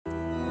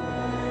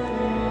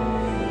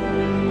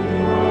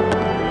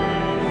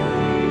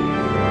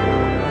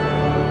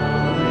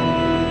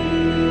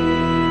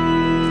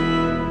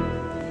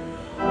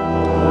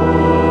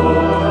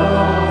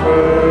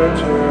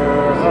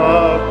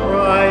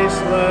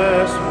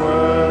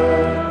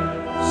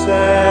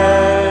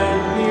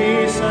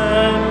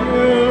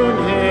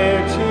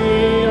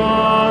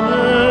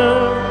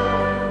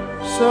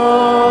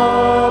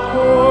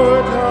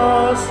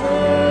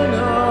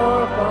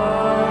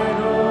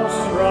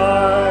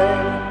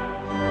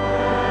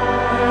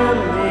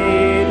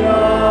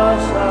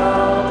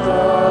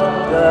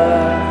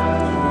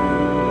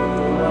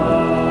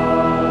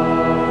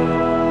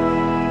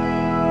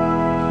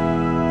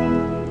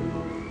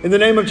In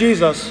the name of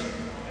Jesus,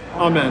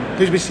 amen.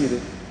 Please be seated.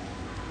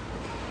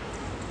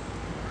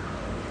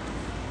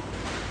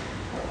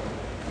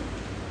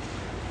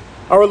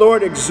 Our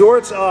Lord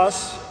exhorts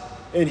us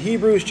in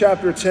Hebrews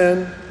chapter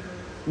 10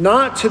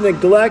 not to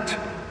neglect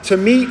to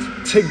meet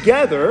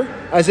together,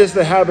 as is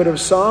the habit of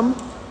some,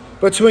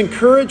 but to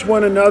encourage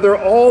one another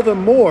all the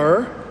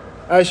more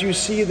as you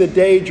see the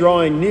day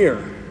drawing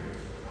near.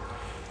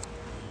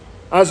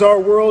 As our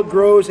world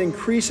grows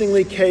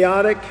increasingly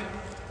chaotic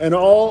and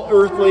all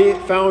earthly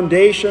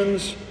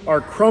foundations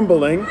are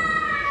crumbling,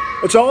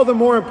 it's all the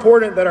more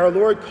important that our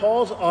Lord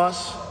calls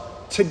us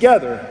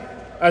together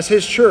as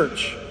His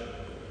church.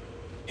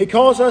 He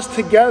calls us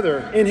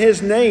together in His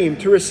name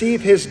to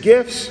receive His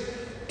gifts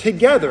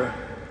together,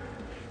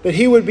 that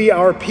He would be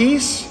our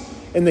peace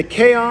in the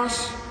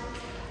chaos,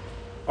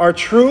 our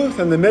truth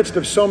in the midst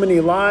of so many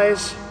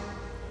lies,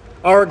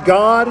 our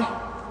God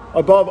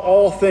above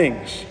all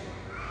things.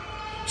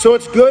 So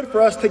it's good for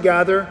us to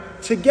gather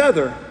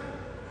together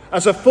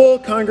as a full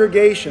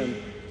congregation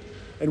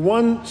in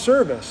one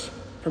service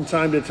from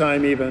time to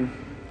time even,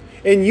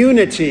 in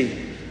unity,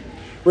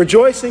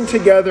 rejoicing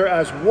together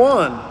as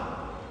one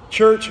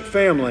church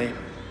family.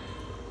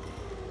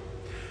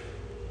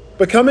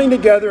 But coming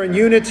together in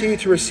unity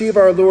to receive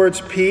our Lord's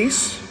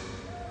peace,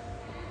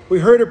 we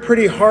heard a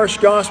pretty harsh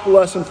gospel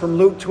lesson from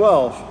Luke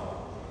 12.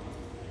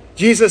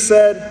 Jesus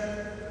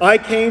said, "I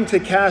came to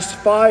cast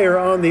fire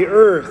on the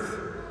earth.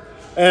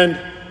 And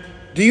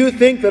do you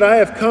think that I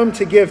have come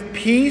to give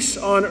peace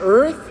on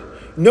earth?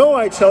 No,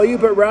 I tell you,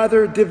 but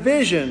rather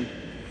division.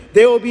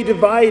 They will be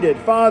divided,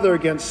 father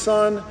against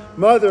son,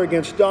 mother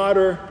against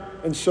daughter,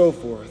 and so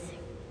forth."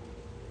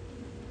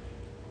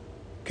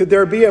 Could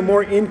there be a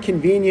more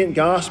inconvenient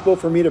gospel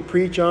for me to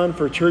preach on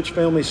for Church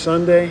Family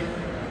Sunday?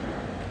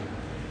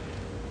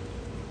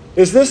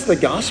 Is this the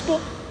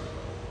gospel?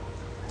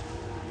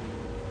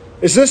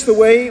 Is this the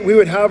way we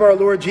would have our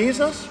Lord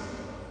Jesus?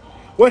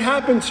 What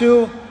happened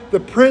to the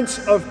Prince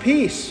of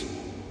Peace?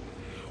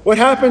 What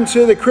happened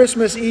to the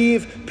Christmas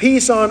Eve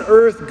peace on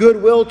earth,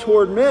 goodwill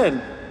toward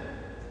men?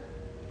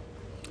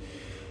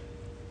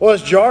 Well,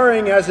 as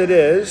jarring as it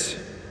is,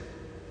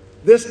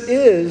 this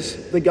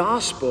is the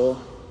gospel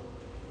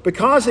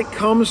because it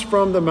comes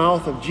from the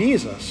mouth of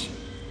Jesus.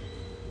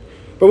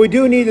 But we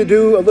do need to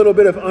do a little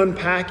bit of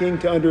unpacking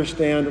to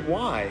understand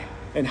why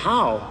and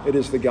how it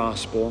is the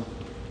gospel.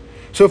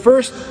 So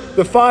first,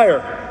 the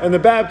fire and the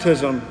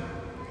baptism.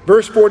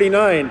 Verse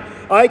 49,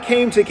 "I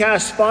came to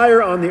cast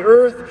fire on the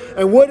earth,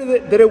 and would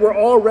that it were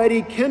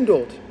already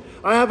kindled.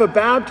 I have a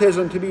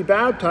baptism to be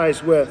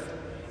baptized with,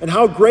 and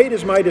how great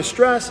is my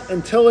distress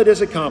until it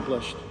is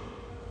accomplished."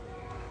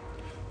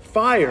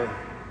 Fire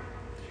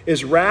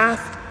is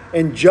wrath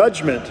and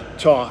judgment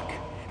talk,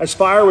 as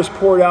fire was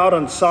poured out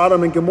on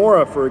Sodom and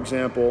Gomorrah, for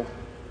example.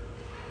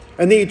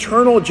 And the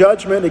eternal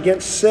judgment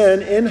against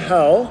sin in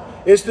hell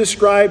is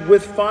described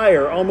with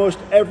fire almost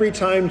every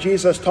time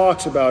Jesus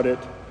talks about it.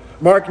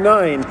 Mark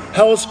 9,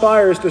 hell's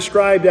fire is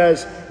described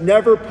as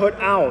never put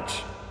out.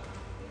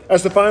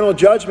 As the final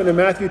judgment in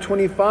Matthew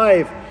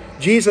 25,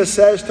 Jesus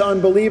says to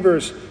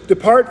unbelievers,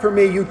 "Depart from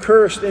me, you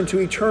cursed, into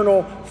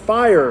eternal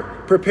fire,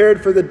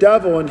 prepared for the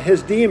devil and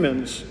his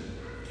demons."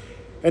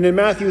 And in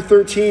Matthew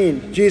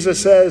 13,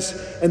 Jesus says,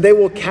 "And they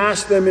will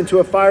cast them into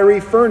a fiery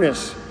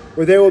furnace,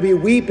 where there will be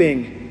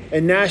weeping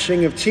and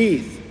gnashing of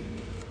teeth."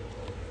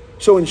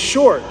 So in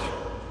short,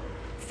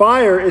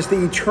 fire is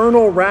the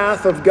eternal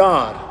wrath of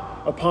God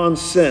upon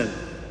sin.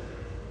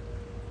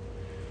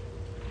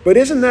 But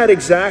isn't that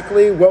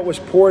exactly what was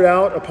poured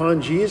out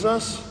upon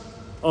Jesus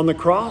on the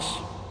cross?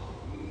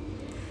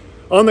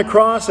 On the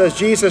cross, as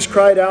Jesus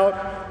cried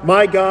out,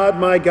 my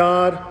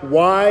God,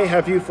 why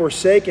have you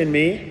forsaken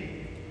me?"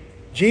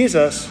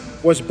 Jesus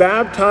was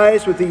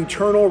baptized with the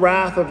eternal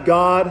wrath of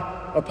God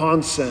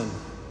upon sin.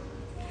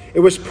 It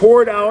was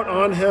poured out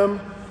on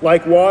him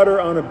like water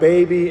on a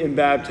baby in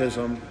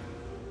baptism.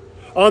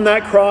 On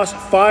that cross,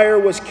 fire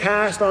was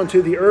cast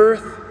onto the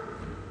earth,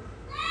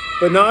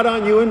 but not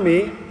on you and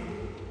me,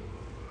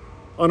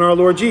 on our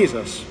Lord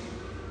Jesus.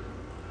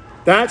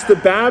 That's the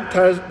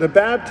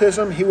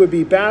baptism he would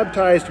be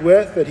baptized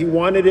with, that he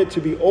wanted it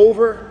to be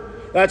over.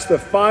 That's the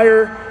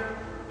fire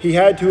he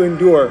had to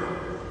endure,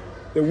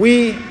 that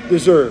we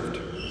deserved.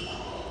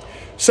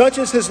 Such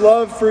is his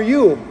love for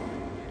you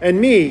and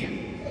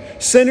me,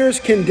 sinners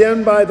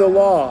condemned by the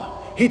law.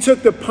 He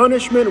took the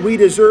punishment we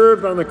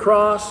deserved on the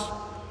cross,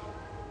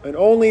 and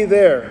only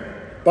there,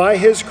 by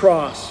his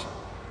cross,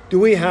 do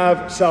we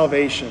have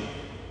salvation.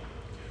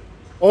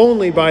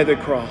 Only by the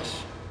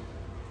cross.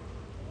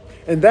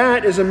 And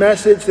that is a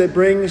message that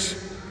brings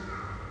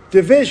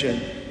division.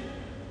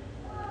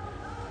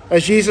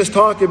 As Jesus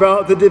talked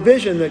about the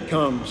division that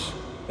comes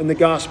in the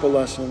gospel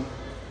lesson.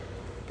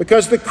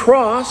 Because the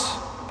cross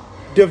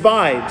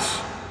divides.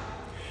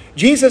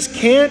 Jesus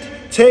can't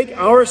take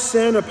our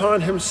sin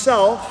upon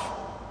himself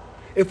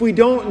if we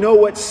don't know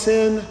what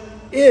sin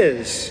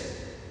is.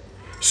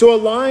 So a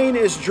line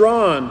is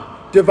drawn,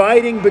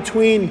 dividing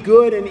between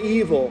good and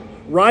evil,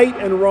 right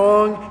and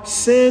wrong,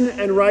 sin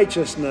and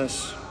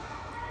righteousness.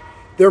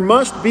 There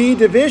must be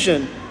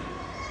division.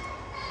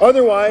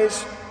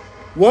 Otherwise,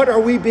 what are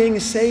we being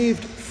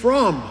saved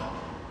from?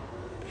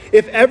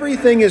 If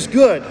everything is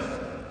good,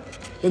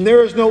 then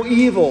there is no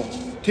evil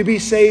to be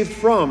saved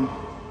from.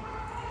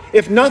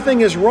 If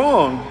nothing is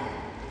wrong,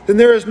 then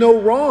there is no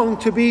wrong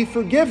to be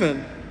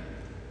forgiven.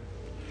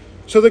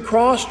 So the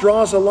cross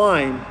draws a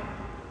line.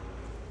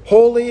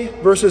 Holy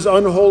versus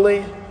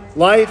unholy,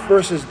 life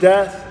versus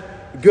death,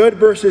 good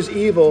versus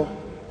evil,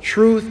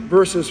 truth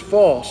versus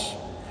false.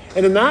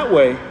 And in that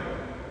way,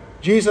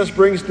 Jesus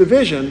brings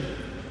division.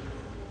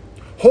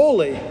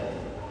 Holy,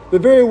 the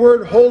very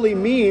word holy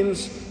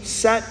means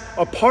set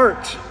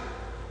apart,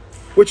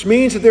 which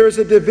means that there is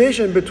a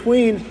division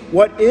between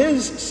what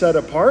is set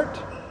apart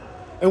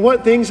and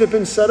what things have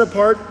been set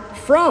apart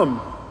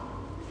from.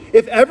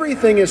 If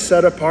everything is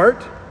set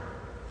apart,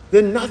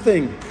 then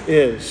nothing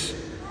is.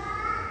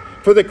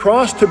 For the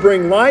cross to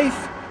bring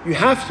life, you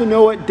have to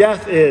know what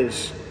death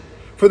is.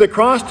 For the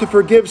cross to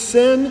forgive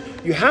sin,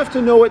 you have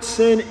to know what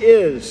sin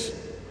is.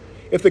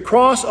 If the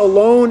cross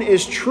alone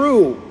is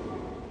true,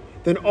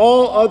 then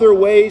all other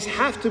ways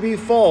have to be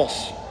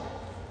false.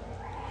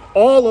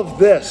 All of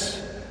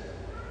this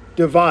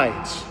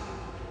divides,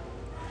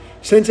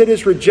 since it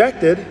is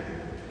rejected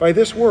by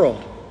this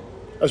world,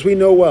 as we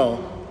know well.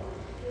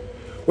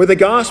 Where the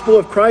gospel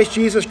of Christ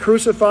Jesus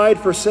crucified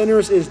for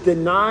sinners is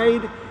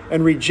denied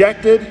and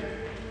rejected,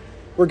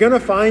 we're going to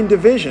find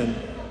division.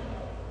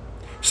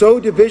 So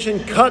division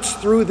cuts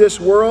through this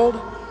world,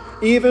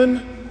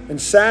 even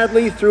and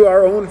sadly through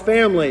our own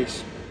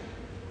families.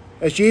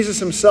 As Jesus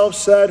himself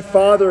said,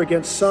 father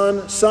against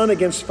son, son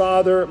against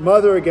father,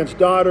 mother against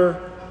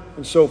daughter,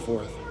 and so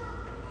forth.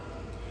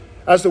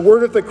 As the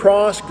word of the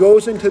cross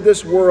goes into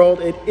this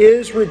world, it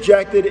is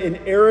rejected in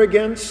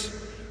arrogance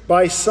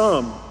by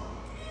some,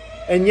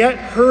 and yet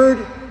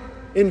heard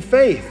in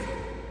faith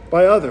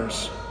by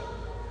others.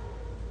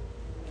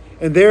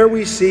 And there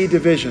we see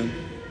division.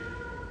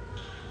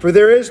 For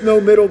there is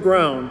no middle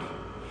ground.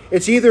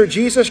 It's either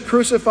Jesus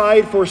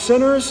crucified for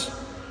sinners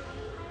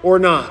or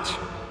not.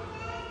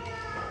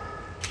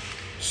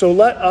 So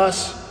let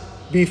us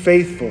be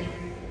faithful.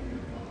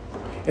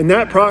 In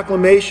that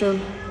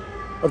proclamation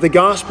of the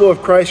gospel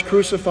of Christ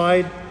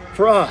crucified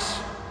for us,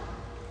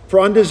 for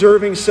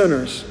undeserving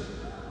sinners,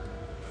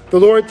 the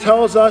Lord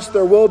tells us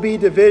there will be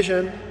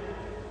division,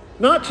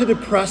 not to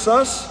depress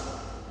us,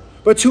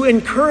 but to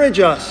encourage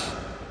us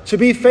to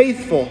be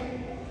faithful.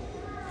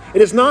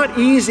 It is not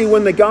easy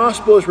when the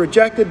gospel is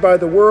rejected by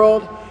the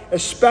world,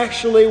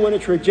 especially when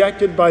it's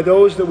rejected by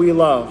those that we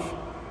love.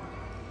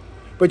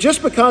 But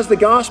just because the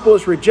gospel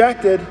is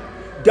rejected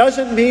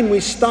doesn't mean we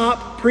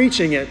stop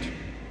preaching it.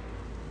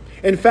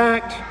 In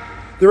fact,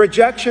 the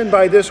rejection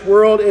by this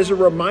world is a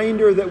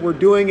reminder that we're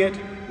doing it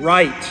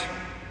right.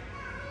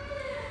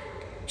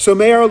 So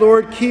may our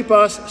Lord keep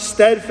us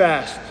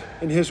steadfast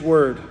in his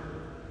word,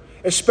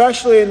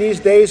 especially in these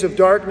days of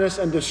darkness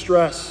and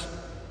distress.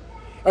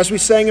 As we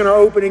sang in our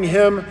opening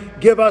hymn,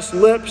 give us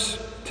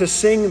lips to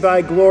sing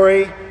thy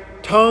glory,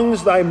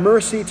 tongues thy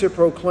mercy to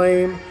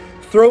proclaim,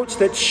 throats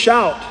that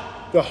shout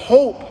the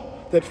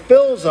hope that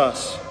fills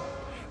us,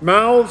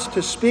 mouths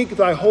to speak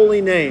thy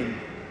holy name.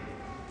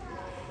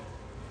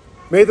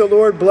 May the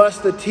Lord bless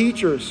the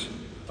teachers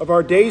of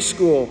our day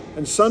school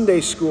and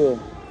Sunday school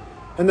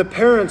and the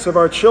parents of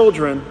our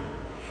children,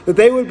 that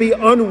they would be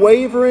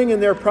unwavering in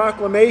their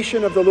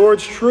proclamation of the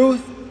Lord's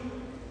truth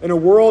in a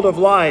world of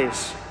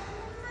lies,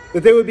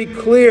 that they would be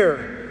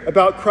clear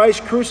about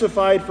Christ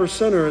crucified for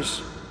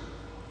sinners.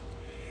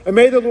 And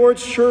may the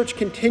Lord's church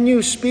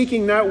continue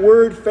speaking that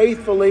word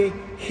faithfully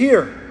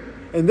here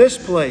in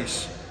this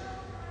place.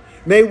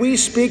 May we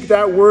speak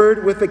that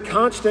word with the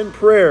constant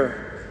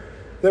prayer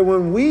that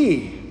when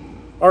we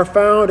are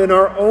found in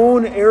our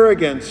own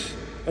arrogance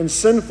and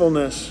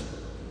sinfulness,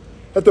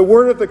 that the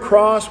word of the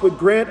cross would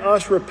grant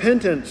us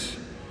repentance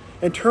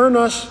and turn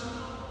us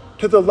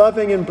to the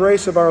loving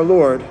embrace of our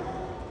Lord.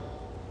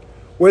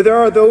 Where there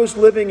are those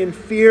living in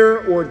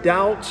fear or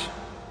doubt,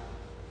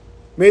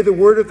 may the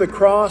word of the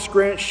cross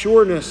grant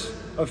sureness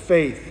of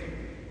faith.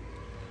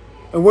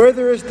 And where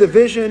there is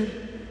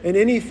division in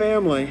any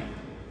family,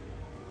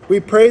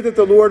 we pray that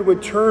the Lord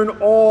would turn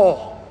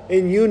all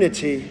in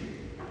unity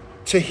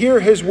to hear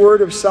his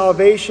word of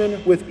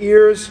salvation with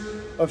ears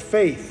of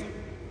faith,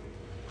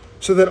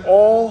 so that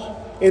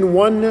all in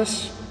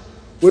oneness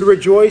would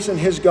rejoice in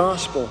his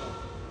gospel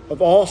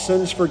of all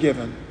sins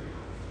forgiven.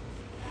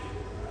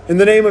 In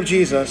the name of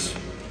Jesus,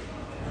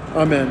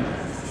 amen.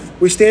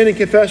 We stand and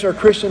confess our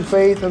Christian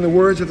faith in the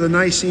words of the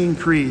Nicene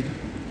Creed.